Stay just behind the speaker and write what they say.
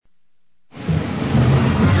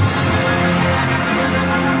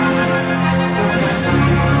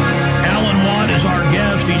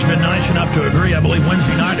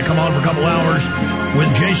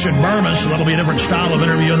with Jason Burmis. So that'll be a different style of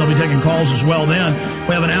interview, and they'll be taking calls as well then.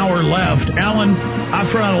 We have an hour left. Alan, I've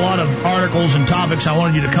thrown out a lot of articles and topics I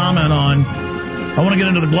wanted you to comment on. I want to get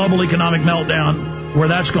into the global economic meltdown, where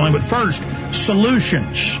that's going. But first,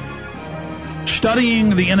 solutions.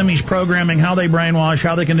 Studying the enemy's programming, how they brainwash,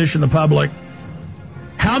 how they condition the public.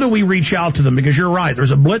 How do we reach out to them? Because you're right,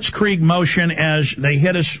 there's a blitzkrieg motion as they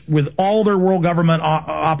hit us with all their world government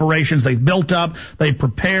operations they've built up, they've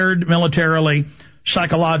prepared militarily,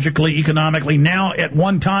 psychologically, economically. Now, at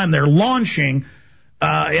one time, they're launching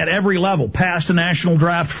at every level, past a national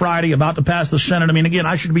draft Friday, about to pass the Senate. I mean, again,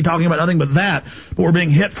 I should be talking about nothing but that, but we're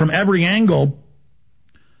being hit from every angle.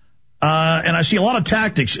 And I see a lot of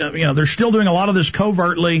tactics. They're still doing a lot of this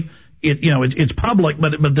covertly. It's public,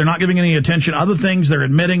 but they're not giving any attention. Other things they're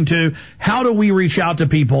admitting to. How do we reach out to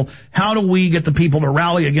people? How do we get the people to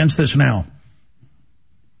rally against this now?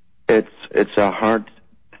 It's a hard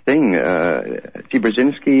thing. T.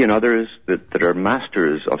 Brzezinski and others that are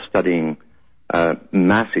masters of studying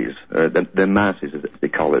masses, the masses, as they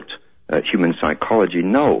call it, human psychology,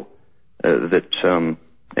 know that,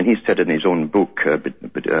 and he said in his own book,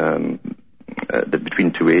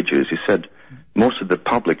 Between Two Ages, he said, most of the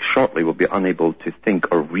public shortly will be unable to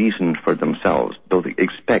think or reason for themselves. They'll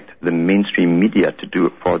expect the mainstream media to do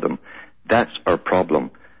it for them. That's our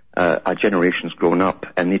problem. Our generation's grown up,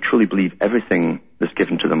 and they truly believe everything that's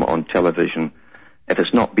given to them on television. If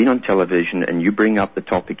it's not been on television and you bring up the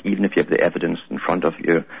topic, even if you have the evidence in front of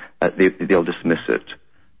you, they'll dismiss it.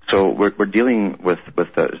 So we're dealing with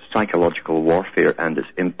psychological warfare and its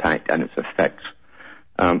impact and its effects.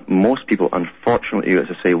 Most people, unfortunately, as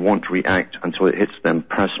I say, won't react until it hits them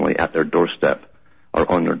personally at their doorstep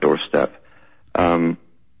or on their doorstep. The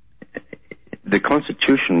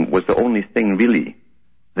Constitution was the only thing, really,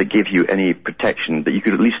 that gave you any protection, that you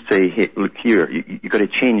could at least say, hey, look here, you got to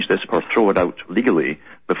change this or throw it out legally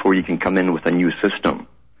before you can come in with a new system.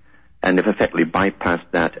 And they've effectively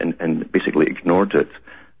bypassed that and basically ignored it.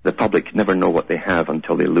 The public never know what they have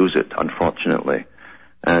until they lose it, unfortunately.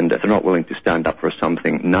 And if they're not willing to stand up for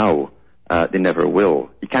something now, they never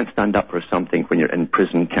will. You can't stand up for something when you're in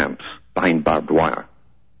prison camps behind barbed wire.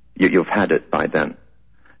 You've had it by then.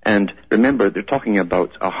 And remember, they're talking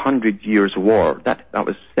about 100 years war. That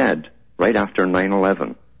was said right after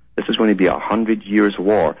 9/11. This is going to be 100 years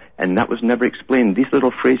war, and that was never explained. These little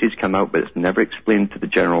phrases come out, but it's never explained to the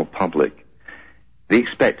general public. They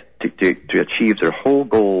expect to achieve their whole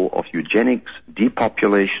goal of eugenics,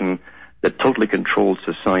 depopulation, that totally controls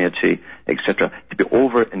society, etc., to be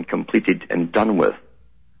over and completed and done with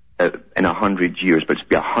in 100 years. But it's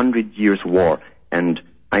be 100 years war. And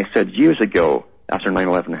I said years ago, after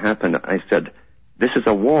 9/11 happened, I said, this is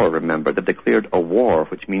a war, remember. They've declared a war,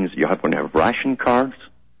 which means you're going to have ration cards,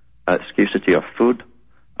 scarcity of food,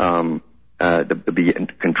 they'll be in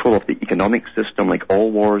control of the economic system like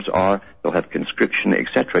all wars are. They'll have conscription,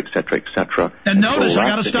 etc., etc., etc. And notice, I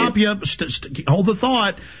got to stop you. Hold the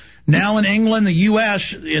thought. Now in England, the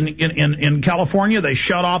U.S., in California, they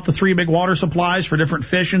shut off the 3 big water supplies for different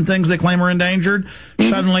fish and things they claim are endangered. Mm-hmm.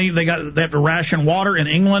 Suddenly, they have to ration water. In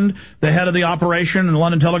England, the head of the operation in the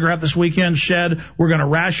London Telegraph this weekend said, we're going to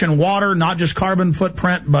ration water, not just carbon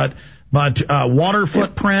footprint, but water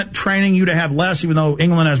footprint, training you to have less, even though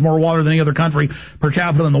England has more water than any other country per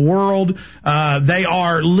capita in the world. They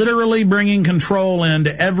are literally bringing control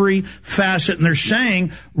into every facet, and they're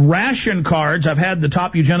saying ration cards. I've had the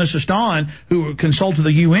top eugenicist on who consulted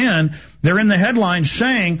the UN. They're in the headlines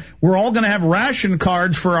saying we're all going to have ration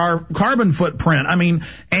cards for our carbon footprint. I mean,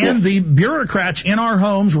 and the bureaucrats in our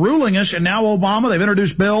homes ruling us, and now Obama, they've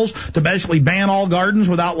introduced bills to basically ban all gardens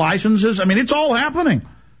without licenses. I mean, it's all happening.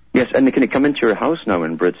 Yes, and they can come into your house now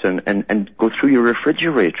in Britain and go through your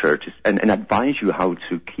refrigerator and advise you how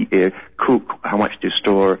to cook, how much to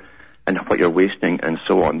store, and what you're wasting, and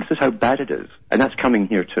so on. This is how bad it is, and that's coming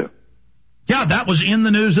here too. Yeah, that was in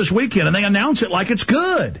the news this weekend, and they announce it like it's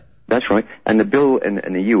good. That's right. And the bill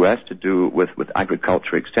in the U.S. to do with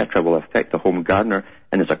agriculture, etc., will affect the home gardener,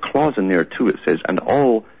 and there's a clause in there too. It says, and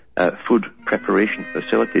all food preparation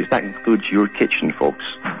facilities. That includes your kitchen, folks.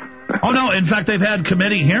 Oh, no. In fact, they've had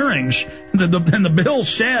committee hearings, and the bill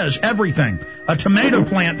says everything. A tomato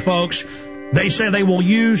plant, folks, they say they will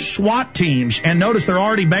use SWAT teams. And notice they're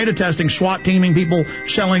already beta testing SWAT teaming people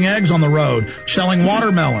selling eggs on the road, selling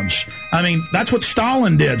watermelons. I mean, that's what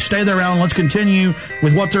Stalin did. Stay there, Alan. Let's continue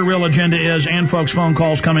with what their real agenda is. And, folks, phone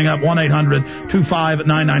calls coming up,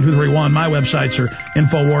 1-800-259-9231. My websites are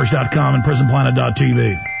Infowars.com and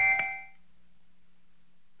PrisonPlanet.tv.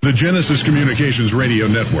 The Genesis Communications Radio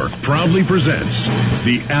Network proudly presents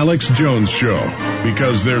The Alex Jones Show,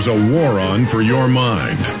 because there's a war on for your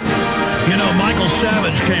mind. You know, Michael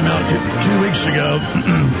Savage came out 2 weeks ago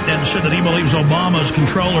and said that he believes Obama's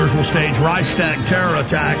controllers will stage Reichstag terror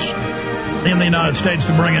attacks in the United States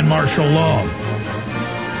to bring in martial law.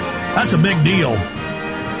 That's a big deal.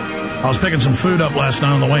 I was picking some food up last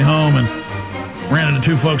night on the way home and ran into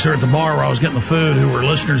two folks there at the bar where I was getting the food who were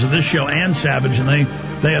listeners of this show and Savage, and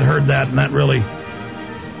they had heard that, and that really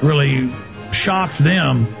shocked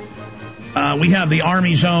them. We have the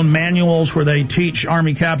Army's own manuals where they teach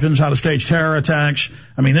Army captains how to stage terror attacks.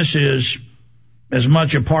 I mean, this is as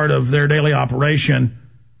much a part of their daily operation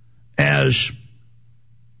as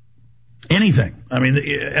anything. I mean,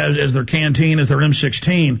 as their canteen, as their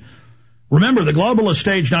M16. Remember, the globalists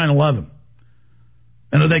staged 9/11.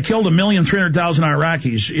 And they killed 1,300,000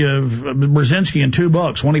 Iraqis. Brzezinski, in 2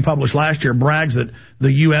 books, one he published last year, brags that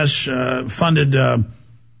the U.S. funded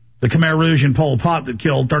the Khmer Rouge and Pol Pot that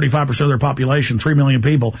killed 35% of their population, 3 million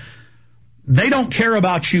people. They don't care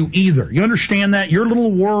about you either. You understand that? Your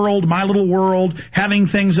little world, my little world, having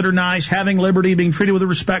things that are nice, having liberty, being treated with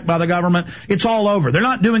respect by the government, it's all over. They're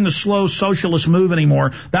not doing the slow socialist move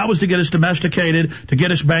anymore. That was to get us domesticated, to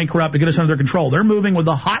get us bankrupt, to get us under their control. They're moving with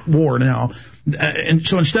the hot war now. And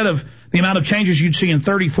so instead of the amount of changes you'd see in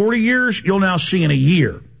 30, 40 years, you'll now see in a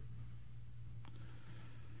year.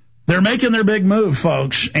 They're making their big move,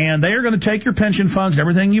 folks, and they are going to take your pension funds and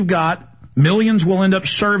everything you've got. Millions will end up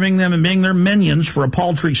serving them and being their minions for a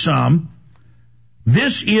paltry sum.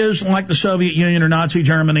 This is like the Soviet Union or Nazi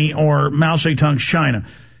Germany or Mao Zedong's China.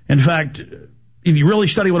 In fact, if you really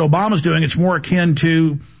study what Obama's doing, it's more akin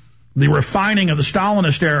to the refining of the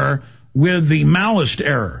Stalinist era with the Maoist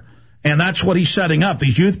era. And that's what he's setting up,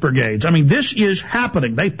 these youth brigades. I mean, this is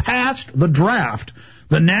happening. They passed the draft,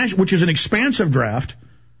 which is an expansive draft,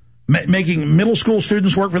 making middle school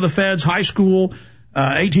students work for the feds, high school,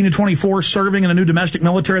 18 to 24 serving in a new domestic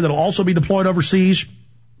military that will also be deployed overseas.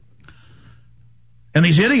 And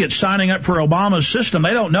these idiots signing up for Obama's system,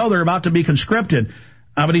 they don't know they're about to be conscripted.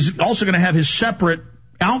 But he's also going to have his separate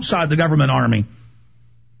outside the government army.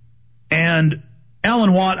 And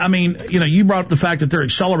Alan Watt, I mean, you brought up the fact that they're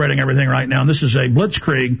accelerating everything right now, and this is a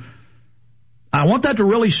blitzkrieg. I want that to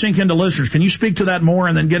really sink into listeners. Can you speak to that more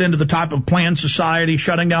and then get into the type of planned society,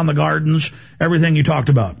 shutting down the gardens, everything you talked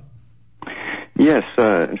about? Yes,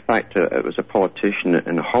 in fact, it was a politician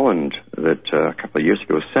in Holland that a couple of years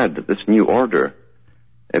ago said that this new order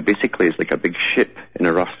basically is like a big ship in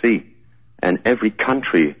a rough sea, and every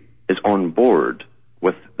country is on board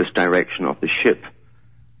with this direction of the ship.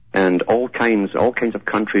 And all kinds of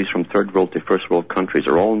countries, from third world to first world countries,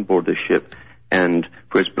 are all on board the ship. And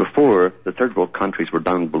whereas before the third world countries were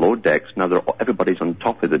down below decks, now everybody's on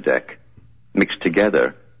top of the deck, mixed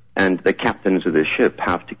together. And the captains of the ship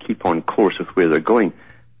have to keep on course with where they're going.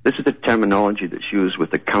 This is the terminology that's used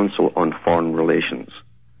with the Council on Foreign Relations.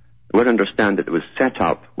 We understand that it was set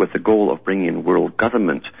up with the goal of bringing in world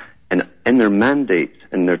government. And in their mandate,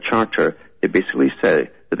 in their charter, they basically say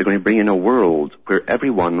that they're going to bring in a world where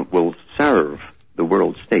everyone will serve the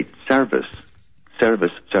world state. Service.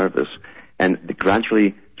 And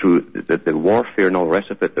gradually, through the warfare and all the rest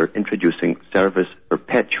of it, they're introducing service,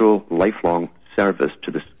 perpetual, lifelong service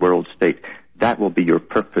to this world state. That will be your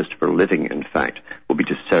purpose for living, in fact, will be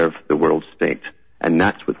to serve the world state. And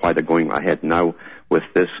that's why they're going ahead now with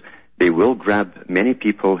this. They will grab many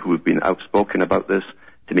people who have been outspoken about this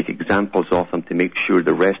to make examples of them, to make sure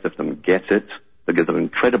the rest of them get it. They'll give them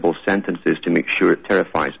incredible sentences to make sure it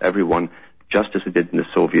terrifies everyone, just as it did in the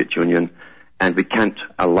Soviet Union. And we can't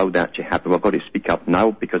allow that to happen. We've got to speak up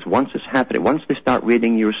now, because once it's happening, once they start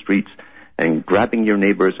raiding your streets and grabbing your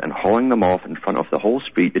neighbors and hauling them off in front of the whole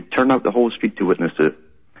street, it turn out the whole street to witness it.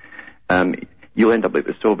 You'll end up like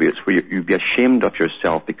the Soviets, where you'll be ashamed of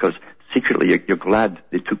yourself because secretly you're glad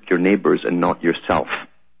they took your neighbors and not yourself.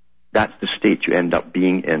 That's the state you end up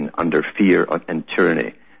being in, under fear and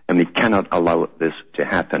tyranny. And we cannot allow this to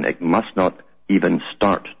happen. It must not even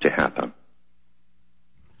start to happen.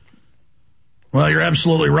 Well, you're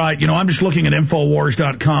absolutely right. I'm just looking at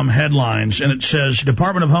Infowars.com headlines, and it says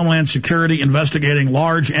Department of Homeland Security investigating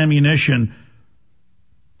large ammunition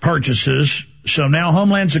purchases. So now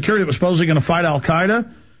Homeland Security was supposedly going to fight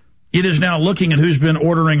Al-Qaeda. It is now looking at who's been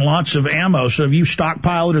ordering lots of ammo. So if you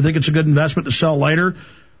stockpile it or think it's a good investment to sell later,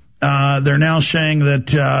 they're now saying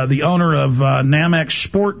that the owner of Namex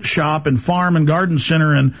Sport Shop and Farm and Garden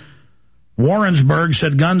Center in Warrensburg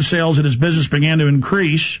said gun sales at his business began to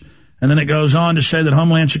increase. And then it goes on to say that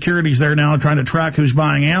Homeland Security's there now trying to track who's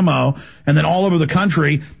buying ammo. And then all over the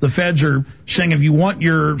country, the feds are saying if you want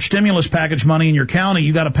your stimulus package money in your county,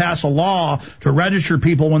 you got to pass a law to register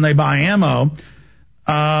people when they buy ammo.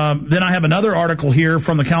 Then I have another article here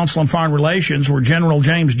from the Council on Foreign Relations where General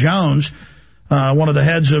James Jones, one of the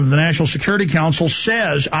heads of the National Security Council,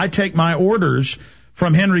 says, I take my orders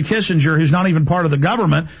from Henry Kissinger, who's not even part of the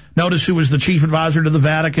government. Notice who was the chief advisor to the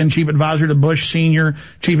Vatican, chief advisor to Bush Sr.,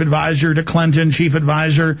 chief advisor to Clinton, chief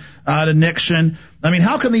advisor to Nixon. I mean,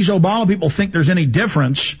 how can these Obama people think there's any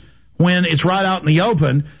difference when it's right out in the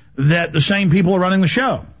open that the same people are running the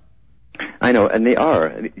show? I know, and they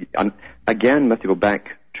are. Again, we have to go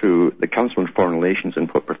back to the Council on Foreign Relations and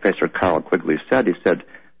what Professor Carl Quigley said. He said,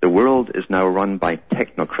 the world is now run by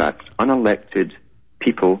technocrats, unelected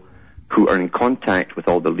people who are in contact with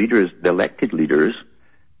all the leaders, the elected leaders,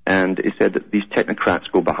 and he said that these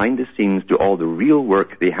technocrats go behind the scenes, do all the real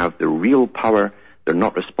work, they have the real power, they're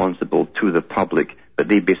not responsible to the public, but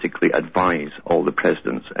they basically advise all the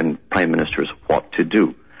presidents and prime ministers what to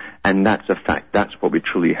do. And that's a fact, that's what we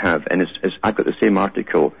truly have. And I've got the same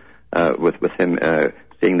article with him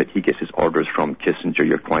saying that he gets his orders from Kissinger,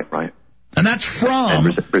 you're quite right. And that's from...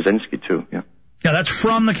 And Brzezinski too, yeah. Yeah, that's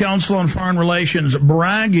from the Council on Foreign Relations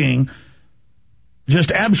bragging just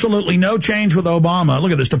absolutely no change with Obama.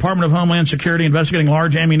 Look at this, Department of Homeland Security investigating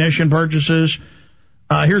large ammunition purchases.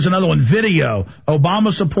 Here's another one, video.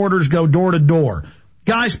 Obama supporters go door to door.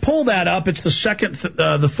 Guys, pull that up. It's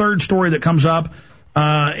the third story that comes up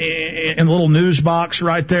in the little news box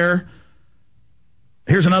right there.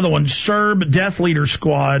 Here's another one, Serb Death Leader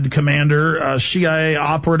Squad commander, CIA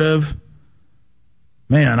operative.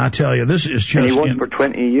 Man, I tell you, this is just... And he was for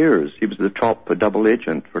 20 years. He was the top double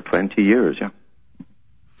agent for 20 years, yeah.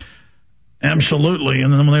 Absolutely.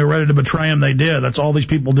 And then when they were ready to betray him, they did. That's all these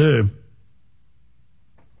people do.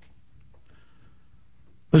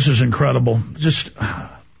 This is incredible. Just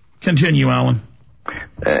continue, Alan.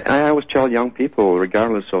 I always tell young people,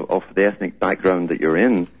 regardless of the ethnic background that you're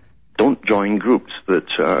in, don't join groups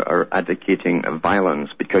that are advocating violence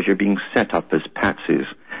because you're being set up as patsies.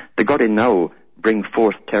 They've got to now bring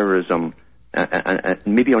forth terrorism,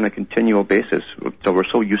 maybe on a continual basis. So we're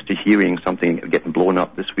so used to hearing something getting blown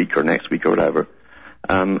up this week or next week or whatever,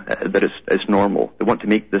 that it's normal. They want to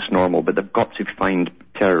make this normal, but they've got to find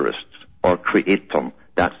terrorists or create them.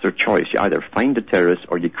 That's their choice. You either find a terrorist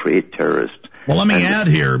or you create terrorists. Well, let me add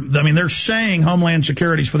here, I mean, they're saying Homeland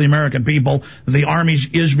Security is for the American people. The Army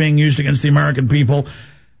is being used against the American people.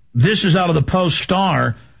 This is out of the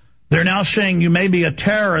Post-Star. They're now saying you may be a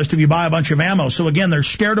terrorist if you buy a bunch of ammo. So, again, they're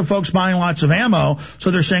scared of folks buying lots of ammo.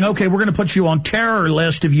 So they're saying, okay, we're going to put you on terror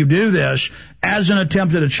list if you do this as an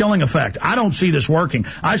attempt at a chilling effect. I don't see this working.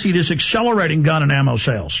 I see this accelerating gun and ammo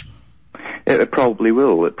sales. It probably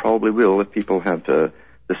will. It probably will if people have the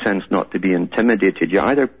sense not to be intimidated. You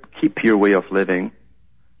either keep your way of living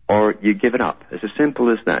or you give it up. It's as simple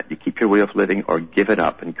as that. You keep your way of living or give it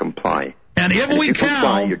up and comply. And if we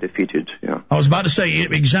comply, you're defeated. Yeah. I was about to say,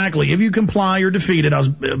 exactly. If you comply, you're defeated. I was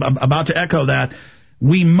about to echo that.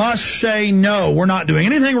 We must say no. We're not doing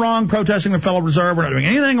anything wrong protesting the Federal Reserve. We're not doing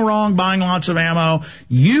anything wrong buying lots of ammo.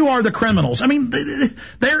 You are the criminals. I mean,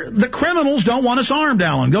 the criminals don't want us armed,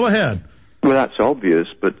 Alan. Go ahead. Well, that's obvious,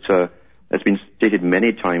 but it's been stated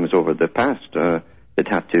many times over the past they'd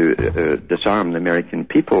have to disarm the American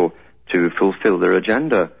people to fulfill their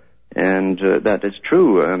agenda. And that is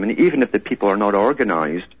true. I mean, even if the people are not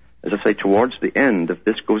organized, as I say, towards the end, if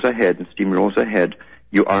this goes ahead and steamrolls ahead,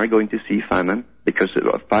 you are going to see famine because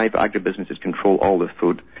 5 agribusinesses control all the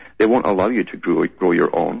food. They won't allow you to grow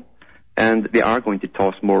your own. And they are going to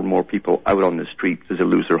toss more and more people out on the streets as they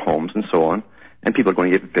lose their homes and so on. And people are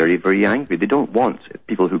going to get very, very angry. They don't want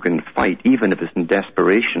people who can fight, even if it's in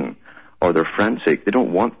desperation or they're frantic. They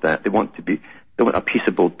don't want that. They want a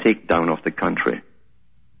peaceable takedown of the country.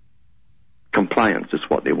 Compliance is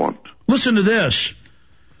what they want. Listen to this.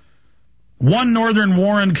 One northern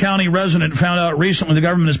Warren County resident found out recently the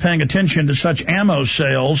government is paying attention to such ammo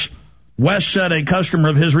sales. West said a customer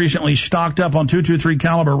of his recently stocked up on .223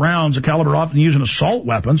 caliber rounds, a caliber often used in assault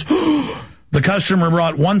weapons. The customer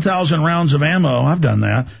brought 1,000 rounds of ammo, I've done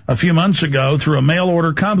that, a few months ago through a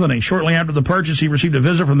mail-order company. Shortly after the purchase, he received a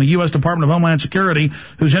visit from the U.S. Department of Homeland Security,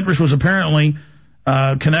 whose interest was apparently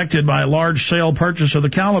connected by a large sale purchase of the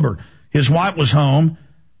caliber. His wife was home.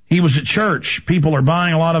 He was at church. People are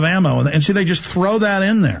buying a lot of ammo. And see, they just throw that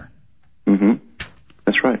in there. Mm-hmm.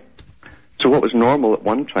 That's right. So what was normal at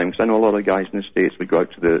one time, because I know a lot of guys in the States would go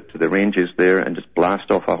out to the ranges there and just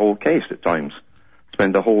blast off a whole case at times.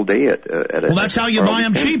 Spend the whole day at well, that's how you buy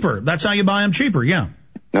them cheaper. That's how you buy them cheaper, yeah.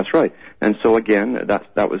 That's right. And so, again,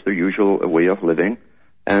 that was their usual way of living.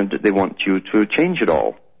 And they want you to change it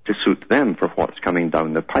all to suit them for what's coming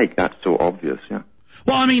down the pike. That's so obvious, yeah.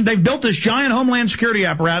 Well, I mean, they've built this giant Homeland Security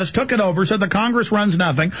apparatus, took it over, said the Congress runs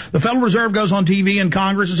nothing. The Federal Reserve goes on TV in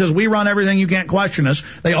Congress and says, we run everything, you can't question us.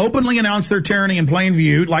 They openly announce their tyranny in plain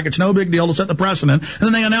view, like it's no big deal to set the precedent. And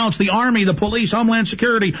then they announce the Army, the police, Homeland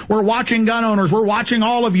Security, we're watching gun owners, we're watching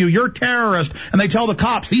all of you, you're terrorists. And they tell the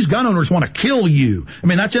cops, these gun owners want to kill you. I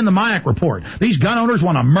mean, that's in the MIAC report. These gun owners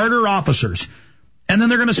want to murder officers. And then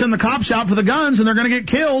they're going to send the cops out for the guns, and they're going to get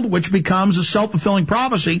killed, which becomes a self-fulfilling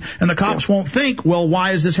prophecy, and the cops won't think, well,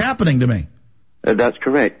 why is this happening to me? That's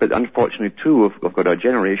correct. But unfortunately, too, we've got a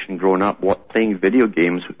generation growing up playing video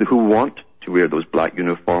games who want to wear those black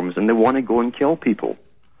uniforms, and they want to go and kill people.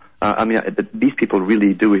 I mean, these people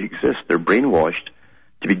really do exist. They're brainwashed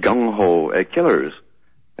to be gung-ho killers.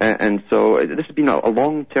 And so this has been a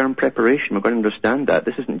long-term preparation. We've got to understand that.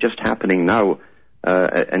 This isn't just happening now,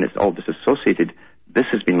 and it's all disassociated. This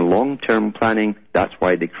has been long-term planning. That's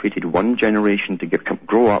why they created one generation to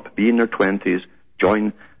grow up, be in their 20s,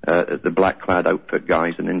 join the black-clad outfit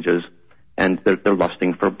guys, the ninjas, and they're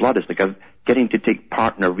lusting for blood. It's like getting to take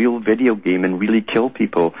part in a real video game and really kill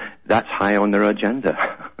people. That's high on their agenda.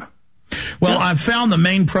 Well, I've found the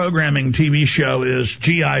main programming TV show is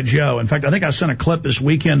G.I. Joe. In fact, I think I sent a clip this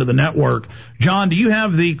weekend to the network. John, do you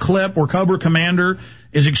have the clip where Cobra Commander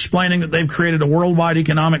is explaining that they've created a worldwide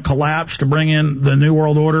economic collapse to bring in the New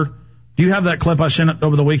World Order? Do you have that clip I sent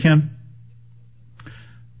over the weekend?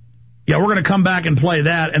 Yeah, we're going to come back and play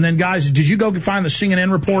that. And then, guys, did you go find the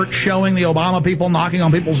CNN report showing the Obama people knocking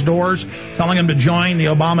on people's doors, telling them to join the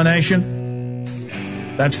Obama Nation?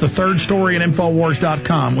 That's the third story at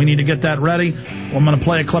Infowars.com. We need to get that ready. I'm going to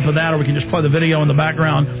play a clip of that, or we can just play the video in the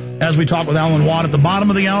background as we talk with Alan Watt. At the bottom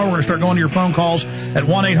of the hour, we're going to start going to your phone calls at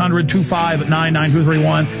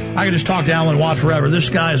 1-800-259-9231. I can just talk to Alan Watt forever. This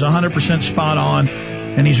guy is 100% spot on,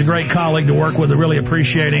 and he's a great colleague to work with. I really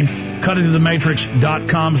appreciate him.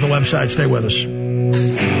 CutIntoTheMatrix.com is the website. Stay with us.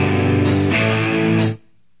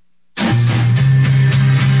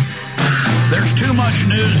 There's too much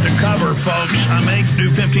news to cover, folks. I may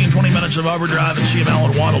do 15, 20 minutes of overdrive and see if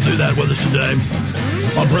Alan Watt will do that with us today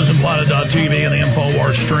on PrisonPlanet.tv and the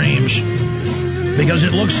InfoWars streams, because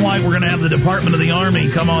it looks like we're going to have the Department of the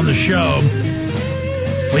Army come on the show.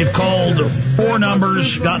 We've called 4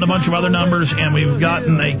 numbers, gotten a bunch of other numbers, and we've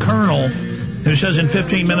gotten a colonel who says in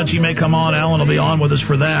 15 minutes he may come on. Alan will be on with us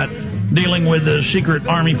for that, dealing with the secret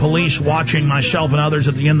Army police watching myself and others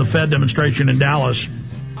at the End the Fed demonstration in Dallas.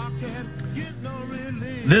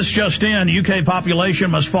 This just in, UK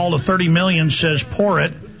population must fall to 30 million, says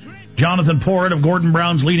Porritt. Jonathan Porritt of Gordon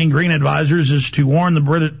Brown's leading green advisors is to warn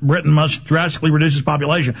the Britain must drastically reduce its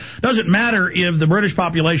population. Doesn't matter if the British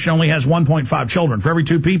population only has 1.5 children. For every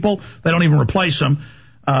 2 people, they don't even replace them.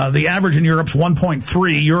 The average in Europe's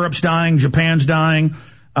 1.3. Europe's dying. Japan's dying.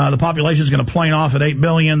 The population is going to plane off at 8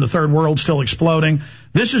 billion. The third world's still exploding.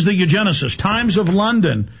 This is the eugenicist. Times of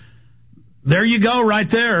London. There you go right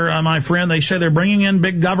there, my friend. They say they're bringing in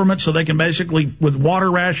big government so they can basically, with water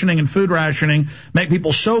rationing and food rationing, make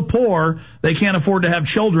people so poor they can't afford to have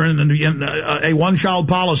children, and a one-child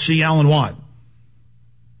policy. Alan Watt.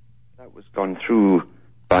 That was gone through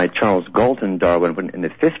by Charles Galton Darwin in the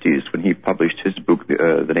 50s when he published his book,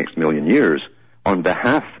 The Next Million Years, on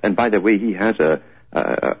behalf, and by the way, he has a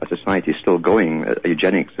society still going, a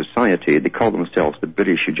eugenics society. They call themselves the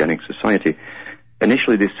British Eugenics Society.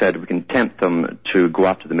 Initially, they said we can tempt them to go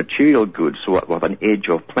after the material goods, so we'll have an age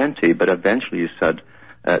of plenty, but eventually he said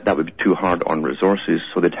that would be too hard on resources,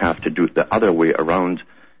 so they'd have to do it the other way around,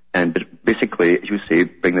 and basically, as you say,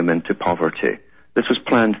 bring them into poverty. This was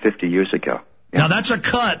planned 50 years ago. Yeah. Now, that's a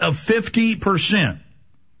cut of 50%.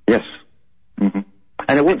 Yes. Mm-hmm.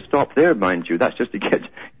 And it won't stop there, mind you. That's just to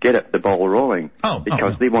get the ball rolling.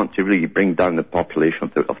 Because they want to really bring down the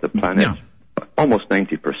population of the planet. Yeah. Almost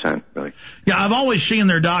 90%, really. Yeah, I've always seen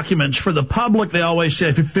their documents. For the public, they always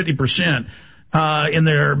say 50%. In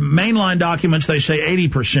their mainline documents, they say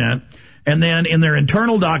 80%. And then in their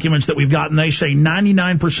internal documents that we've gotten, they say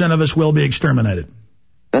 99% of us will be exterminated.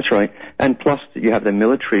 That's right. And plus, you have the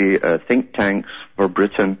military think tanks for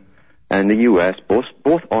Britain and the U.S.,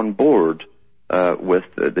 both on board with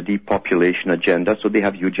the depopulation agenda. So they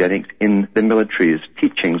have eugenics in the military's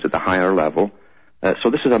teachings at the higher level.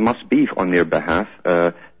 So this is a must-be on their behalf.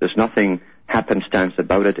 There's nothing happenstance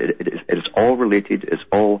about it. It is all related. It's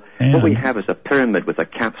all... What we have is a pyramid with a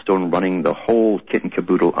capstone running the whole kit and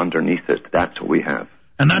caboodle underneath it. That's what we have.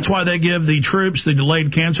 And that's why they give the troops the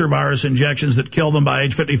delayed cancer virus injections that kill them by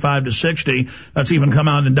age 55 to 60. That's even come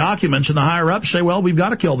out in documents. And the higher-ups say, well, we've got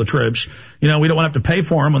to kill the troops. You know, we don't have to pay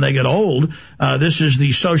for them when they get old. This is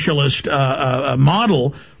the socialist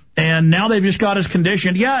model. And now they've just got us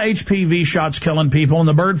conditioned. Yeah, HPV shots killing people and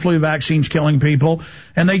the bird flu vaccine's killing people.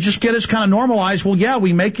 And they just get us kind of normalized. Well, yeah,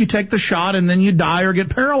 we make you take the shot and then you die or get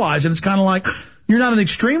paralyzed. And it's kind of like, you're not an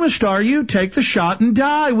extremist, are you? Take the shot and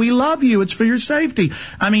die. We love you. It's for your safety.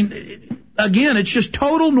 I mean, again, it's just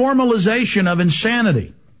total normalization of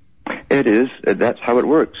insanity. It is. That's how it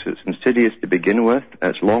works. It's insidious to begin with.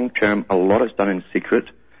 It's long-term. A lot is done in secret.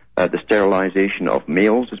 The sterilization of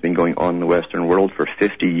males has been going on in the Western world for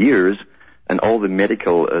 50 years, and all the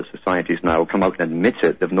medical societies now come out and admit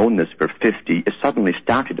it. They've known this for 50. It suddenly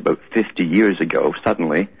started about 50 years ago,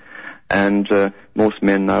 suddenly, and most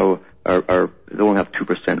men now they only have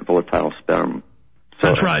 2% volatile sperm.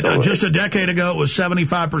 That's right. Just a decade ago, it was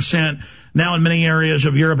 75%. Now in many areas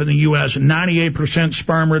of Europe and the U.S., 98%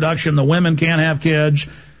 sperm reduction. The women can't have kids.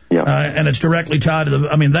 Yeah. And it's directly tied to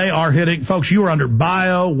they are hitting. Folks, you are under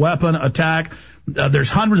bio-weapon attack. There's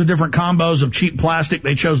hundreds of different combos of cheap plastic.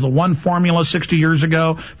 They chose the one formula 60 years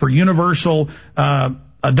ago for universal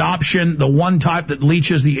adoption, the one type that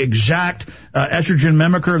leaches the exact estrogen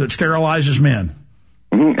mimicker that sterilizes men.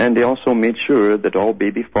 Mm-hmm. And they also made sure that all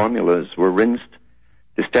baby formulas were rinsed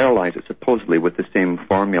to sterilize it, supposedly, with the same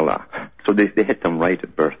formula. So they hit them right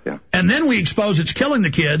at birth, yeah. And then we expose it's killing the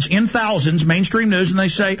kids in thousands, mainstream news, and they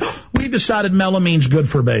say, we've decided melamine's good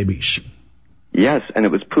for babies. Yes, and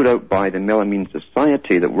it was put out by the Melamine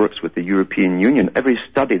Society that works with the European Union. Every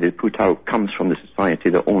study they put out comes from the society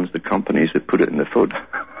that owns the companies that put it in the food.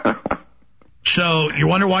 So you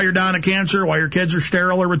wonder why you're dying of cancer, why your kids are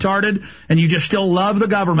sterile or retarded, and you just still love the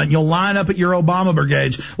government. You'll line up at your Obama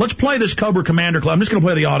brigades. Let's play this Cobra Commander clip. I'm just going to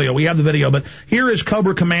play the audio. We have the video, but here is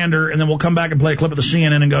Cobra Commander, and then we'll come back and play a clip of the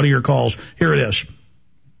CNN and go to your calls. Here it is.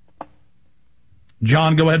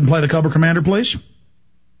 John, go ahead and play the Cobra Commander, please.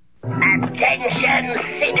 Attention,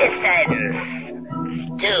 citizens!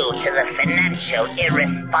 Due to the financial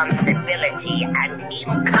irresponsibility and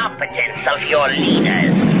incompetence of your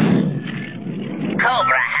leaders,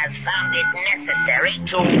 Cobra has found it necessary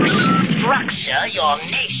to restructure your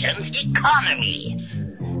nation's economy.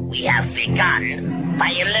 We have begun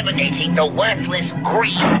by eliminating the worthless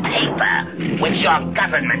green paper, which your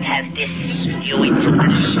government has deceived you into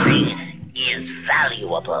believing is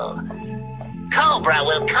valuable. Cobra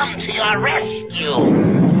will come to your rescue,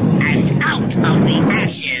 and out of the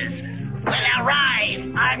ashes will arise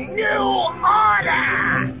a new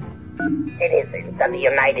order. Citizens of the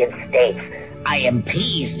United States, I am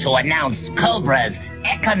pleased to announce Cobra's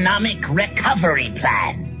Economic Recovery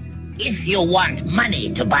Plan. If you want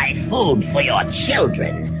money to buy food for your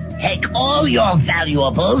children, take all your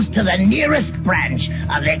valuables to the nearest branch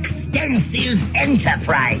of Extensive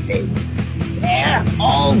Enterprises. There,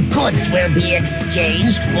 all goods will be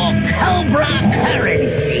exchanged for Cobra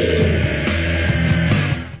currency.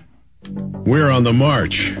 We're on the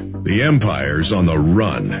march. The Empire's on the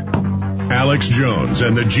run. Alex Jones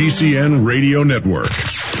and the GCN Radio Network.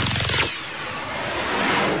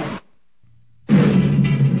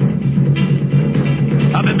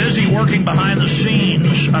 I've been busy working behind the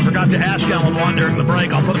scenes. I forgot to ask Alan Watt during the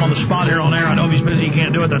break. I'll put him on the spot here on air. I know if he's busy, he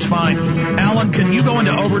can't do it. That's fine. Alan, can you go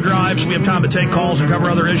into overdrive so we have time to take calls and cover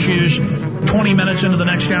other issues 20 minutes into the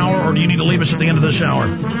next hour, or do you need to leave us at the end of this hour?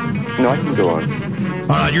 No, I can go on. All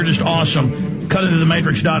right, you're just awesome.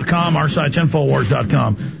 CutIntoTheMatrix.com, our site's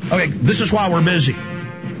Infowars.com. Okay, this is why we're busy.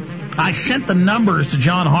 I sent the numbers to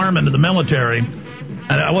John Harmon to the military,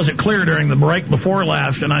 and I wasn't clear during the break before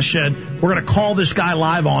last, and I said, we're going to call this guy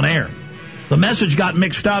live on air. The message got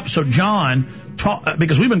mixed up, so John,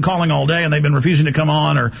 because we've been calling all day and they've been refusing to come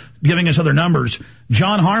on or giving us other numbers,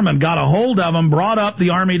 John Harmon got a hold of them, brought up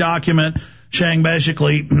the Army document saying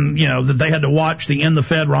basically, that they had to watch the In the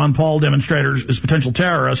Fed Ron Paul demonstrators as potential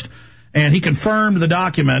terrorists. And he confirmed the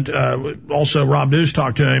document. Also, Rob Deuce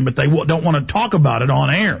talked to him, but they don't want to talk about it on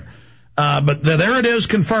air. But there it is,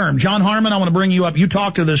 confirmed. John Harmon, I want to bring you up. You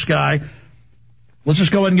talk to this guy. Let's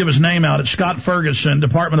just go ahead and give his name out. It's Scott Ferguson,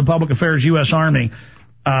 Department of Public Affairs, U.S. Army.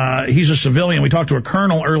 He's a civilian. We talked to a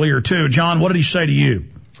colonel earlier, too. John, what did he say to you?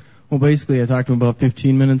 Well, basically, I talked to him about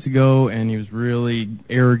 15 minutes ago, and he was really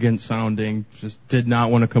arrogant sounding, just did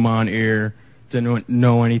not want to come on air, didn't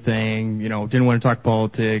know anything, didn't want to talk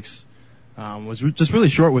politics. Was just really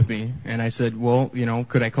short with me, and I said, well,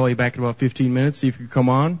 could I call you back in about 15 minutes, see if you could come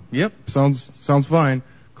on? Yep, sounds fine.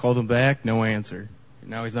 Called him back, no answer.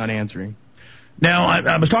 Now he's not answering. Now,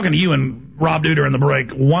 I was talking to you and Rob Duder in the break.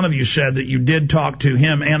 One of you said that you did talk to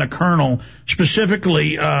him and a colonel.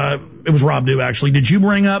 Specifically, it was Rob Duder, actually. Did you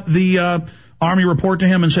bring up the Army report to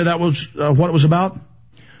him and say that was what it was about?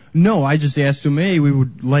 No, I just asked him, hey, we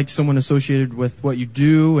would like someone associated with what you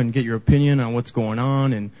do and get your opinion on what's going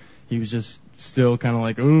on, and he was just still kind of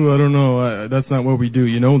like, oh, I don't know, that's not what we do.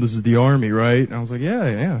 You know, this is the Army, right? And I was like,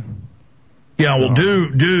 yeah. Yeah, well,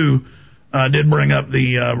 did bring up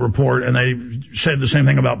the report, and they said the same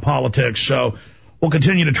thing about politics. So we'll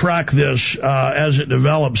continue to track this as it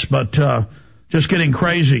develops, but just getting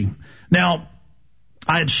crazy. Now,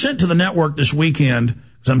 I had sent to the network this weekend,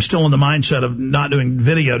 because I'm still in the mindset of not doing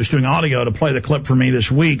video, just doing audio, to play the clip for me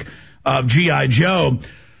this week of G.I. Joe.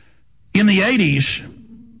 In the 80s,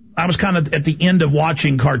 I was kind of at the end of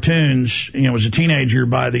watching cartoons, as a teenager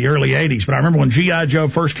by the early 80s. But I remember when G.I. Joe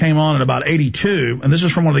first came on in about 82, and this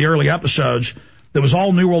is from one of the early episodes, that was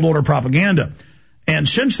all New World Order propaganda. And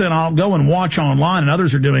since then, I'll go and watch online, and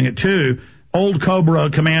others are doing it too, old Cobra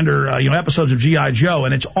Commander, episodes of G.I. Joe,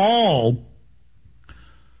 and it's all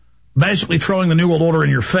basically throwing the New World Order in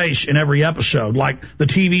your face in every episode. Like the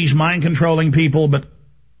TV's mind-controlling people, but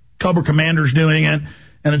Cobra Commander's doing it.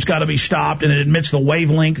 And it's got to be stopped, and it admits the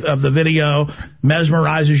wavelength of the video,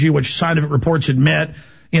 mesmerizes you, which scientific reports admit.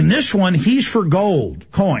 In this one, he's for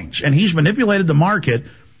gold coins, and he's manipulated the market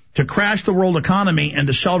to crash the world economy and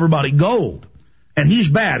to sell everybody gold. And he's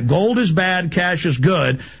bad. Gold is bad, cash is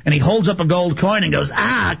good. And he holds up a gold coin and goes,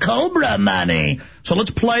 Cobra money. So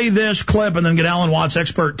let's play this clip and then get Alan Watts'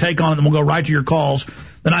 expert take on it, and then we'll go right to your calls.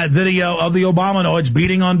 Then I have video of the Obamanoids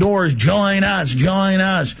beating on doors. Join us.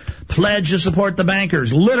 Pledge to support the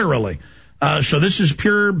bankers. Literally. So this is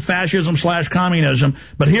pure fascism/communism.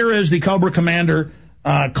 But here is the Cobra Commander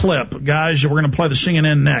clip. Guys, we're going to play the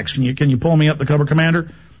CNN next. Can you pull me up the Cobra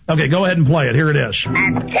Commander? Okay, go ahead and play it. Here it is.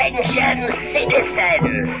 Attention,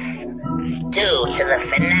 citizens! Due to the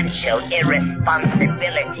financial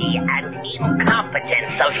irresponsibility and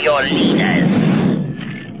incompetence of your leaders,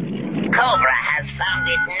 Cobra has found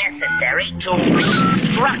it necessary to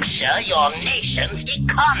restructure your nation's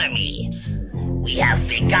economy. We have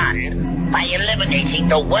begun by eliminating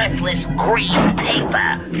the worthless green paper,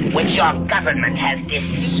 which your government has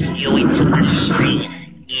deceived you into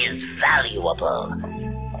believing is valuable.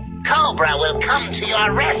 Cobra will come to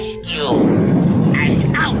your rescue,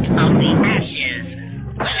 and out of the ashes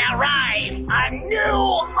will arise a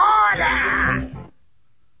new order.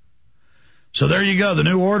 So there you go, the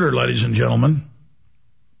new order, ladies and gentlemen.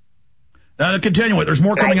 Now to continue it, there's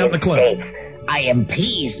more coming out in the clip. I am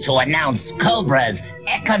pleased to announce Cobra's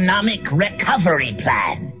economic recovery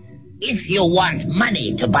plan. If you want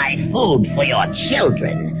money to buy food for your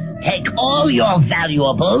children, take all your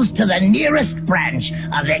valuables to the nearest branch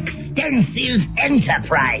of Extensive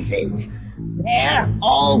Enterprises. There,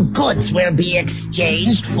 all goods will be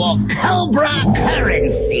exchanged for Cobra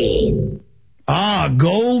currency.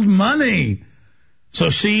 Gold money.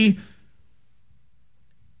 So see,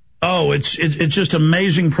 it's just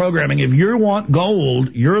amazing programming. If you want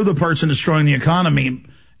gold, you're the person destroying the economy.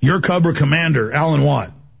 You're Cobra Commander, Alan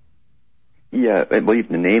Watt. Yeah, well,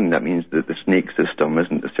 even the name, that means that the snake system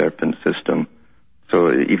isn't the serpent system.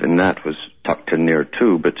 So even that was tucked in there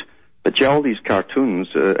too. But yeah, all these cartoons,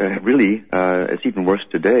 really, it's even worse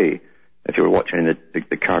today. If you were watching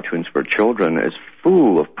the cartoons for children, it's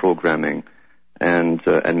full of programming and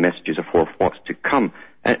messages of what's to come.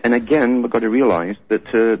 And again, we've got to realize that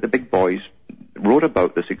the big boys wrote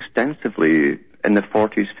about this extensively in the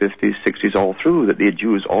 40s, 50s, 60s, all through, that they'd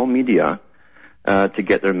use all media to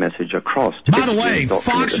get their message across. By the way,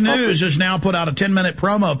 Fox News has now put out a 10-minute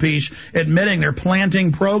promo piece admitting they're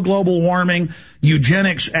planting pro-global warming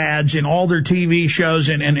eugenics ads in all their TV shows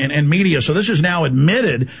and media. So this is now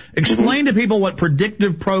admitted. Explain to people what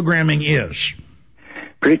predictive programming is.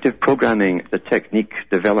 Predictive programming is a technique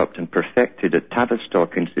developed and perfected at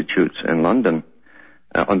Tavistock Institutes in London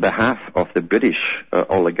on behalf of the British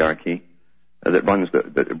oligarchy that runs,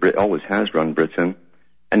 that always has run Britain.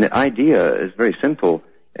 And the idea is very simple.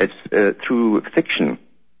 It's through fiction,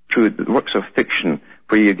 through the works of fiction,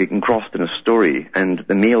 where you get engrossed in a story, and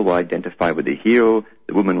the male will identify with the hero,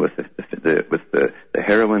 the woman with the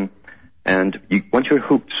heroine, and once you're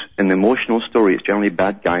hooked in the emotional story, it's generally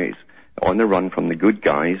bad guys on the run from the good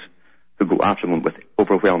guys who go after them with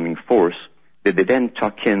overwhelming force. They then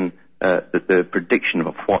tuck in the prediction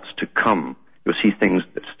of what's to come. You'll see things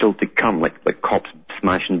that's still to come, like cops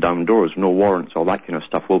smashing down doors, no warrants, all that kind of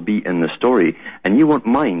stuff will be in the story. And you won't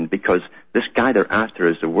mind, because this guy they're after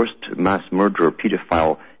is the worst mass murderer,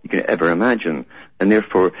 pedophile you can ever imagine. And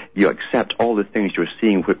therefore, you accept all the things you're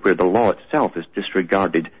seeing where the law itself is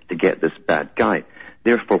disregarded to get this bad guy.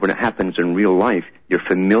 Therefore, when it happens in real life, you're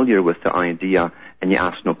familiar with the idea and you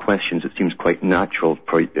ask no questions. It seems quite natural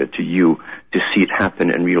to you to see it happen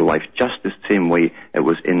in real life, just the same way it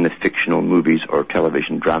was in the fictional movies or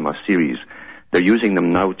television drama series. They're using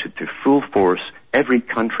them now to full force. Every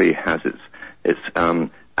country has its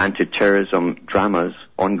anti-terrorism dramas,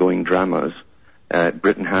 ongoing dramas.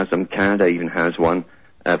 Britain has them. Canada even has one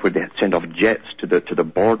where they send off jets to the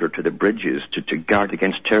border, to the bridges, to guard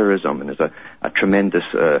against terrorism, and there's a tremendous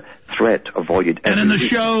threat avoided. And in the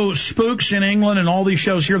show Spooks in England and all these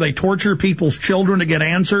shows here, they torture people's children to get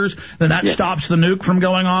answers. Then that stops the nuke from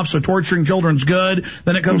going off. So torturing children's good.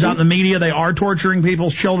 Then it comes out in the media they are torturing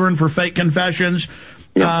people's children for fake confessions.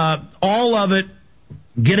 All of it.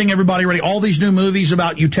 Getting everybody ready. All these new movies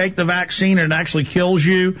about you take the vaccine and it actually kills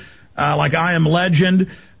you, like I Am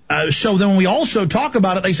Legend. So then when we also talk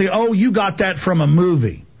about it, they say, oh, you got that from a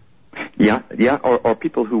movie. Yeah. Or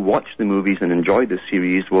people who watch the movies and enjoy the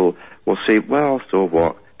series will say, well, so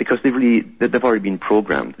what? Because they've already been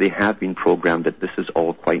programmed. They have been programmed that this is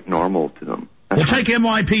all quite normal to them. Well, take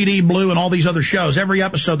NYPD Blue and all these other shows. Every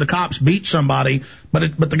episode, the cops beat somebody,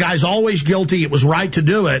 but the guy's always guilty. It was right to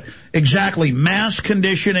do it. Exactly. Mass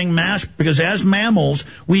conditioning, because as mammals,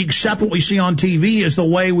 we accept what we see on TV as the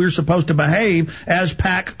way we're supposed to behave as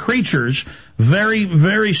pack creatures. Very,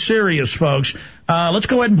 very serious, folks. Let's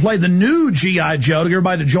go ahead and play the new G.I. Joe to get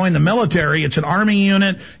everybody to join the military. It's an Army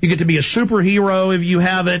unit. You get to be a superhero if you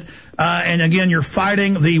have it. And again, you're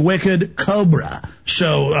fighting the wicked Cobra.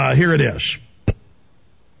 So here it is.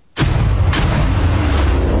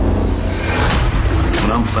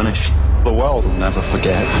 When I'm finished, the world will never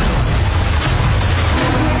forget.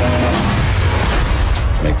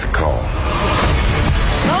 Make the call.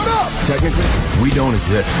 Count up! Technically, we don't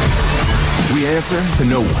exist. We answer to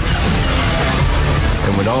no one.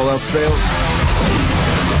 And when all else fails,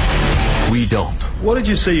 we don't. What did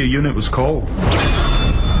you say your unit was called?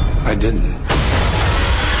 I didn't.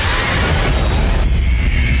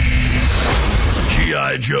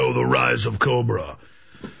 G.I. Joe, The Rise of Cobra.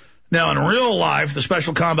 Now, in real life, the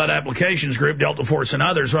Special Combat Applications Group, Delta Force and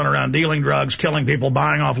others run around dealing drugs, killing people,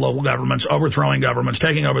 buying off local governments, overthrowing governments,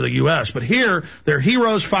 taking over the U.S. But here, they're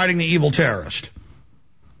heroes fighting the evil terrorist.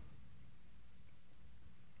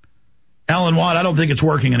 Alan Watt, I don't think it's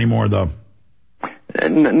working anymore, though.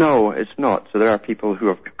 No, it's not. So there are people who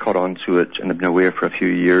have caught on to it and have been aware for a few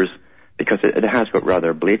years because it has got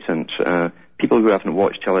rather blatant. People who haven't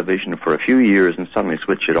watched television for a few years and suddenly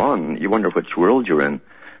switch it on, you wonder which world you're in.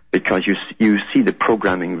 Because you see the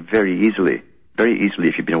programming very easily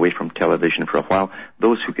if you've been away from television for a while.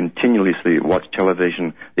 Those who continuously watch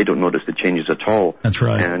television, they don't notice the changes at all. That's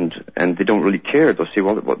right. And they don't really care. They'll say,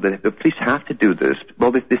 well, the police have to do this.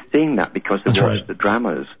 Well, they're saying that because they watch the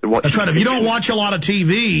dramas. That's right. If you don't watch a lot of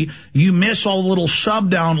TV, you miss all the little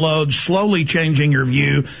sub-downloads slowly changing your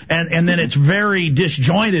view, and then it's very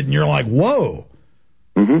disjointed, and you're like, whoa.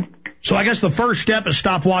 Mm-hmm. So I guess the first step is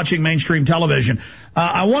stop watching mainstream television.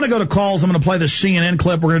 I want to go to calls. I'm going to play this CNN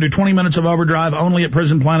clip. We're going to do 20 minutes of overdrive only at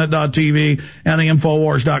prisonplanet.tv and the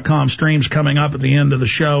Infowars.com streams coming up at the end of the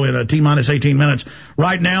show in a T-minus 18 minutes.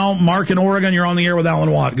 Right now, Mark in Oregon, you're on the air with Alan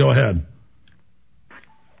Watt. Go ahead.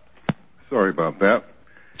 Sorry about that.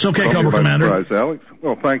 It's okay, Cobra Commander. Surprise, Alex.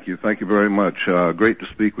 Well, thank you. Thank you very much. Great to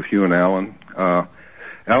speak with you and Alan.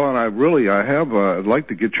 Alan, I'd like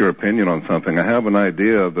to get your opinion on something. I have an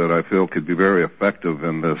idea that I feel could be very effective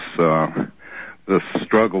in this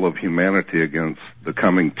struggle of humanity against the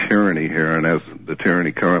coming tyranny here, and as the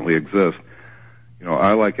tyranny currently exists. You know,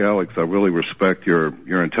 I, like Alex, I really respect your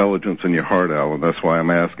intelligence and your heart, Alan. That's why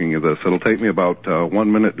I'm asking you this. It'll take me about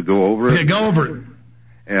 1 minute to go over it. Yeah, go over it.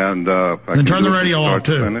 And then turn the radio off,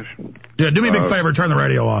 too. Yeah, do me a big favor, turn the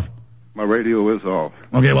radio off. My radio is off.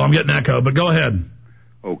 Okay, well, I'm getting echo, but go ahead.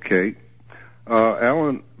 Okay.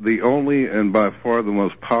 Alan, the only and by far the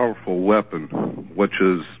most powerful weapon, which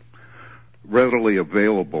is readily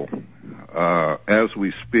available as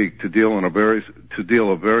we speak to deal a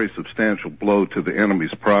very substantial blow to the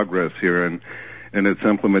enemy's progress here and its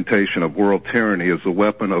implementation of world tyranny, is the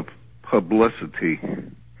weapon of publicity.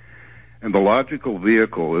 And the logical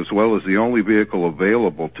vehicle, as well as the only vehicle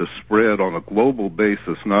available to spread on a global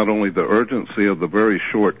basis not only the urgency of the very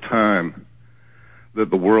short time that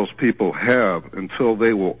the world's people have until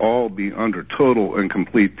they will all be under total and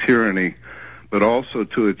complete tyranny, but also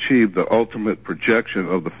to achieve the ultimate projection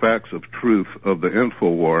of the facts of truth of the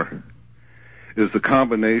Infowar, is the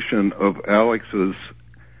combination of Alex's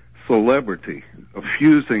celebrity, of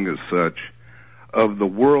fusing as such, of the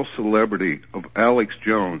world celebrity of Alex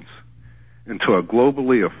Jones into a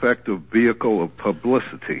globally effective vehicle of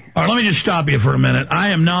publicity. All right, let me just stop you for a minute. I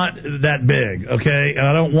am not that big, okay? And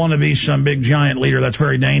I don't want to be some big giant leader. That's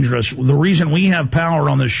very dangerous. The reason we have power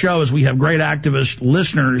on this show is we have great activist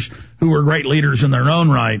listeners who are great leaders in their own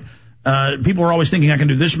right. People are always thinking I can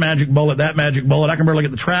do this magic bullet, that magic bullet. I can barely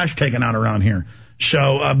get the trash taken out around here.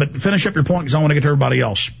 So, but finish up your point because I want to get to everybody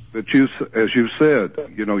else. But as you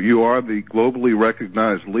said, you are the globally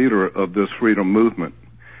recognized leader of this freedom movement.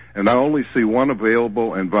 And I only see one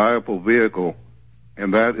available and viable vehicle,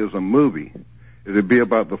 and that is a movie. It'd be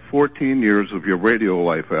about the 14 years of your radio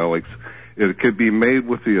life, Alex. It could be made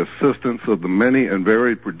with the assistance of the many and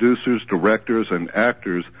varied producers, directors, and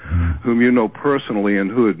actors whom you know personally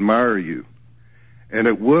and who admire you. And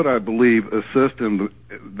it would, I believe, assist in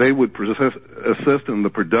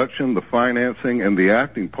the production, the financing, and the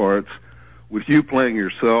acting parts, with you playing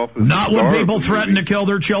yourself. Not when people threaten to kill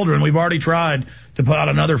their children. We've already tried to put out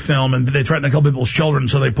another film, and they threatened to kill people's children,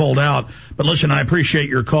 so they pulled out. But listen, I appreciate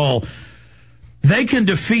your call. They can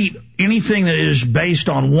defeat anything that is based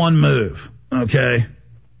on one move, okay?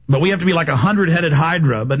 But we have to be like a 100-headed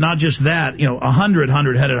hydra, but not just that,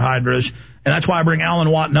 100-headed hydras. And that's why I bring Alan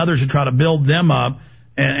Watt and others to try to build them up.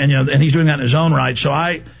 And he's doing that in his own right. So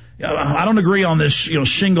I don't agree on this,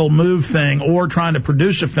 single move thing or trying to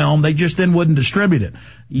produce a film. They just then wouldn't distribute it.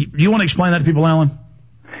 You want to explain that to people, Alan?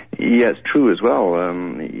 Yeah, it's true as well.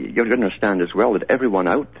 You have to understand as well that everyone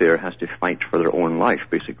out there has to fight for their own life,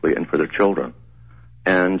 basically, and for their children.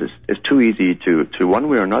 And it's too easy to one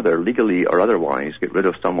way or another, legally or otherwise, get rid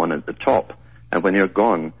of someone at the top. And when they're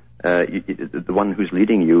gone, the one who's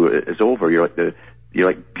leading you is over. You're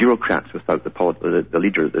like bureaucrats without the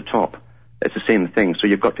leader at the top. It's the same thing. So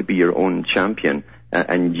you've got to be your own champion,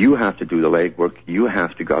 and you have to do the legwork. You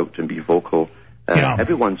have to go out and be vocal.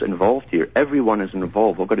 Everyone's involved here. Everyone is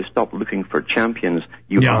involved. We've got to stop looking for champions.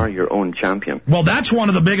 You are your own champion. Well, that's one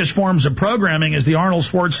of the biggest forms of programming is the Arnold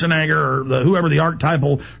Schwarzenegger or whoever the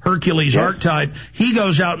archetypal Hercules archetype. He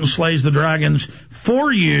goes out and slays the dragons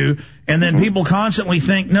for you. And then people constantly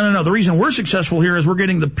think, no. The reason we're successful here is we're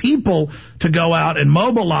getting the people to go out and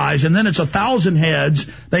mobilize. And then it's 1,000 heads.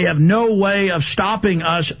 They have no way of stopping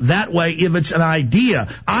us that way if it's an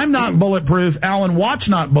idea. I'm not bulletproof. Alan Watt's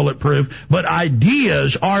not bulletproof. But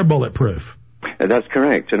ideas are bulletproof. That's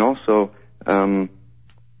correct. And also, we're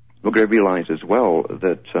going to realize as well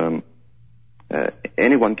that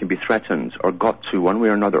anyone can be threatened or got to one way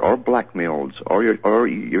or another, or blackmailed, or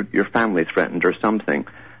your family threatened or something.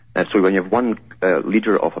 So when you have one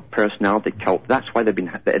leader of a personality cult, that's why they've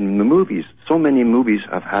been in the movies. So many movies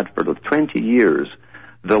I've had for the 20 years.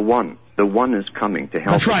 The one is coming to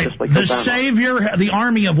help. That's right. Just like the Obama. Savior, the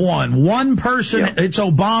army of one. One person, it's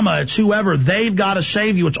Obama, it's whoever. They've got to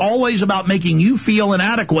save you. It's always about making you feel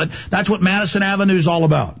inadequate. That's what Madison Avenue is all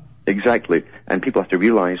about. Exactly. And people have to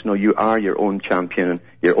realize, no, you are your own champion.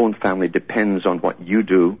 Your own family depends on what you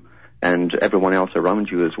do, and everyone else around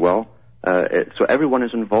you as well. So everyone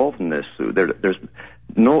is involved in this. So there's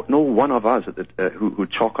no one of us who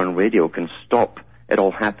talk on radio can stop it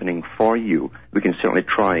all happening for you. We can certainly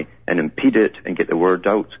try and impede it and get the word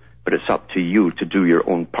out, but it's up to you to do your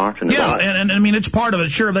own part in it. Yeah, and I mean, it's part of it.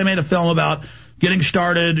 Sure, they made a film about getting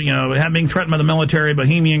started, being threatened by the military,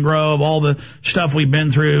 Bohemian Grove, all the stuff we've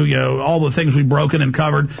been through, all the things we've broken and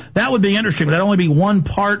covered. That would be interesting, but that'd only be one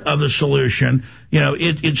part of the solution.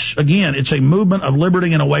 It's a movement of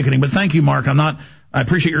liberty and awakening. But thank you, Mark. I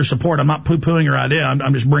appreciate your support. I'm not poo-pooing your idea.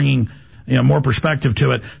 I'm just bringing, more perspective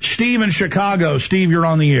to it. Steve in Chicago. Steve, you're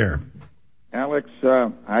on the air. Alex,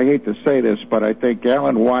 I hate to say this, but I think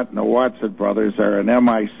Alan Watt and the Watson brothers are an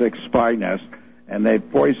MI6 spy nest, and they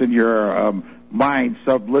poison your mind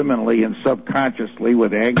subliminally and subconsciously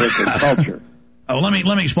with Anglican culture. Oh, let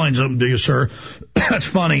me explain something to you, sir. That's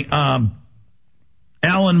funny. Alan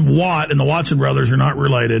Watt and the Watson brothers are not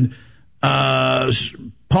related. Paul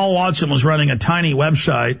Watson was running a tiny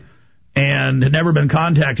website and had never been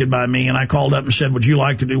contacted by me, and I called up and said, would you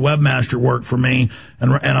like to do webmaster work for me?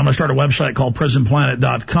 And I'm going to start a website called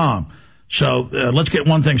prisonplanet.com. So let's get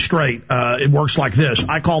one thing straight. It works like this.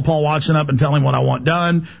 I call Paul Watson up and tell him what I want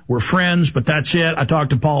done. We're friends, but that's it. I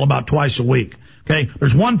talk to Paul about twice a week. Okay?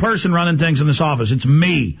 There's one person running things in this office. It's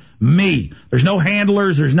me. There's no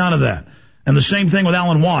handlers. There's none of that. And the same thing with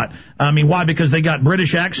Alan Watt. I mean, why? Because they got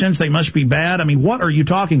British accents. They must be bad. I mean, what are you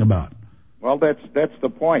talking about? Well, that's the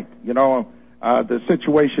point. The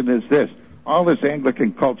situation is this. All this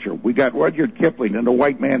Anglican culture. We got Rudyard Kipling and the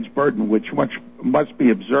white man's burden, which must be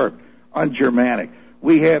observed. Un-Germanic.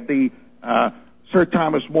 We have the Sir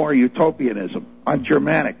Thomas More utopianism.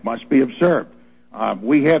 Un-Germanic. Must be observed.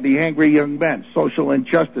 We have the angry young men. Social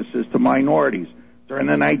injustices to minorities during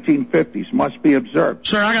the 1950s. Must be observed.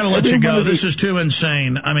 Sir, I got to let you go. This is too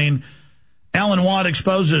insane. I mean, Alan Watt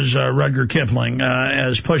exposes Rudyard Kipling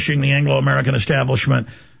as pushing the Anglo-American establishment.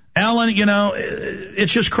 Alan, you know,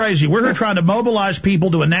 it's just crazy. We're here trying to mobilize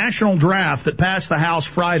people to a national draft that passed the House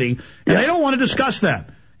Friday, and they don't want to discuss that.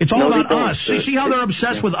 It's all about us. See how they're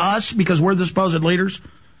obsessed with us because we're the supposed leaders?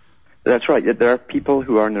 That's right. There are people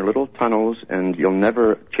who are in their little tunnels, and you'll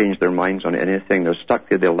never change their minds on anything. They're stuck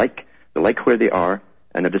there. They like where they are,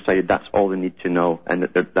 and they've decided that's all they need to know, and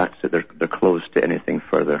that's it. They're closed to anything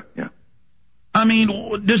further. Yeah. I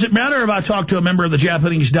mean, does it matter if I talk to a member of the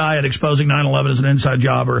Japanese Diet exposing 9/11 as an inside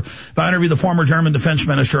job, or if I interview the former German defense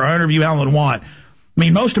minister, or I interview Alan Watt? I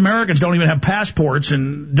mean, most Americans don't even have passports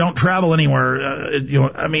and don't travel anywhere.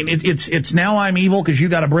 I mean, it's now I'm evil because you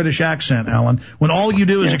got a British accent, Alan, when all you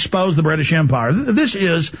do is expose the British Empire. This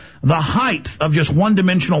is the height of just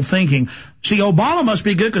one-dimensional thinking. See, Obama must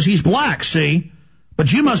be good because he's black, see?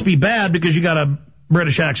 But you must be bad because you got a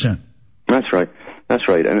British accent. That's right. That's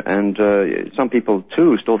right, and some people,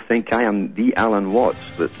 too, still think I am the Alan Watts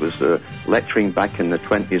that was lecturing back in the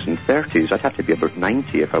 20s and 30s. I'd have to be about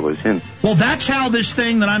 90 if I was him. Well, that's how this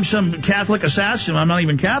thing that I'm some Catholic assassin, I'm not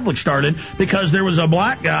even Catholic, started, because there was a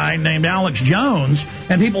black guy named Alex Jones,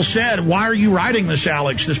 and people said, why are you writing this,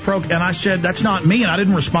 Alex? And I said, that's not me, and I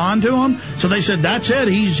didn't respond to him. So they said, that's it,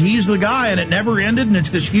 he's the guy, and it never ended, and it's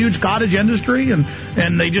this huge cottage industry, and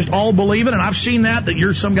they just all believe it, and I've seen that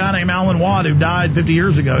you're some guy named Alan Watt who died 50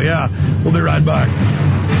 years ago. Yeah, we'll be right back.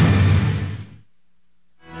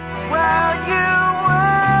 While you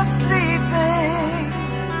were sleeping,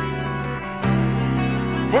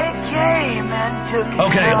 they came and took it.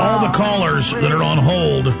 Okay, all the callers that are on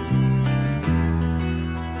hold,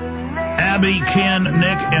 Abby, Ken,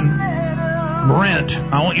 Nick, and Brent,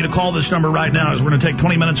 I want you to call this number right now, as we're going to take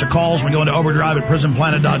 20 minutes of calls. We go into overdrive at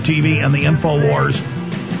prisonplanet.tv and the InfoWars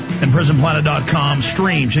and prisonplanet.com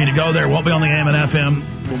streams. You need to go there. It won't be on the AM and FM.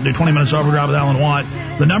 We'll do 20 minutes overdrive with Alan Watt.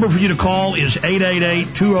 The number for you to call is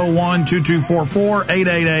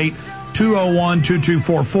 888-201-2244,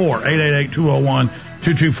 888-201-2244,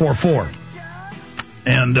 888-201-2244.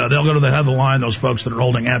 And they'll go to the head of the line, those folks that are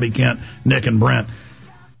holding Abby, Kent, Nick, and Brent.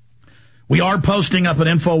 We are posting up at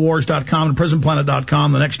Infowars.com and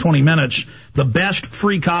PrisonPlanet.com the next 20 minutes the best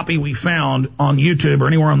free copy we found on YouTube or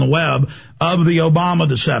anywhere on the web of the Obama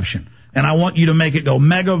deception. And I want you to make it go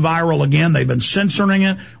mega viral again. They've been censoring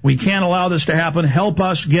it. We can't allow this to happen. Help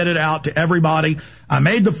us get it out to everybody. I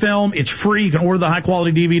made the film. It's free. You can order the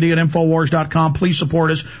high-quality DVD at Infowars.com. Please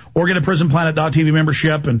support us. Or get a PrisonPlanet.tv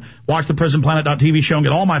membership and watch the PrisonPlanet.tv show and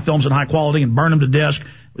get all my films in high quality and burn them to disk.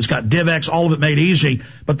 It's got DivX, all of it made easy.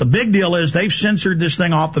 But the big deal is they've censored this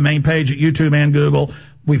thing off the main page at YouTube and Google.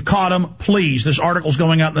 We've caught them. Please, this article's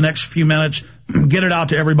going out in the next few minutes. Get it out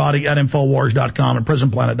to everybody at Infowars.com and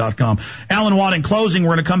PrisonPlanet.com. Alan Watt, in closing,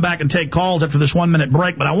 we're going to come back and take calls after this 1-minute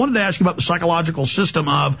break. But I wanted to ask you about the psychological system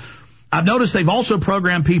of, I've noticed they've also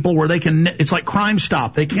programmed people where they can, it's like Crime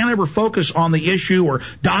Stop. They can't ever focus on the issue or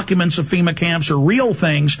documents of FEMA camps or real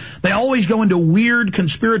things. They always go into weird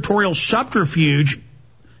conspiratorial subterfuge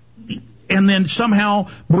and then somehow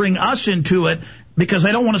bring us into it because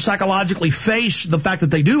they don't want to psychologically face the fact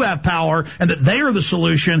that they do have power and that they are the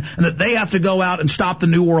solution and that they have to go out and stop the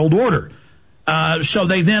New World Order. So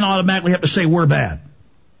they then automatically have to say we're bad.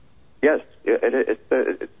 Yes,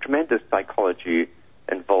 it's tremendous psychology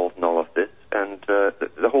involved in all of this, and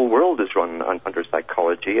the whole world is run under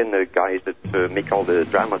psychology, and the guys that make all the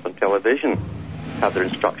dramas on television have their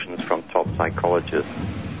instructions from top psychologists.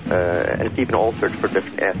 And it's even altered for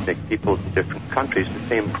different ethnic peoples in different countries, the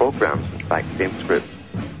same programs, in fact, same scripts.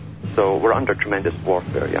 So we're under tremendous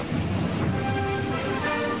warfare, yeah.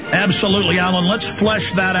 Absolutely, Alan. Let's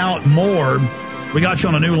flesh that out more. We got you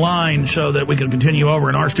on a new line so that we can continue over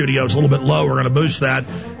in our studio. It's a little bit low. We're going to boost that.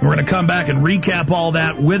 And we're going to come back and recap all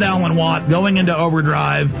that with Alan Watt going into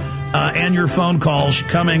overdrive and your phone calls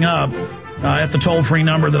coming up at the toll-free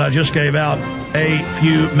number that I just gave out a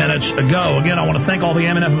few minutes ago. Again, I want to thank all the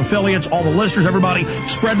M&F affiliates, all the listeners, everybody.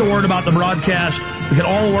 Spread the word about the broadcast. We can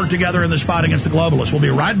all work together in this fight against the globalists. We'll be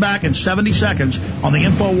right back in 70 seconds on the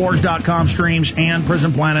Infowars.com streams and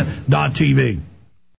PrisonPlanet.tv.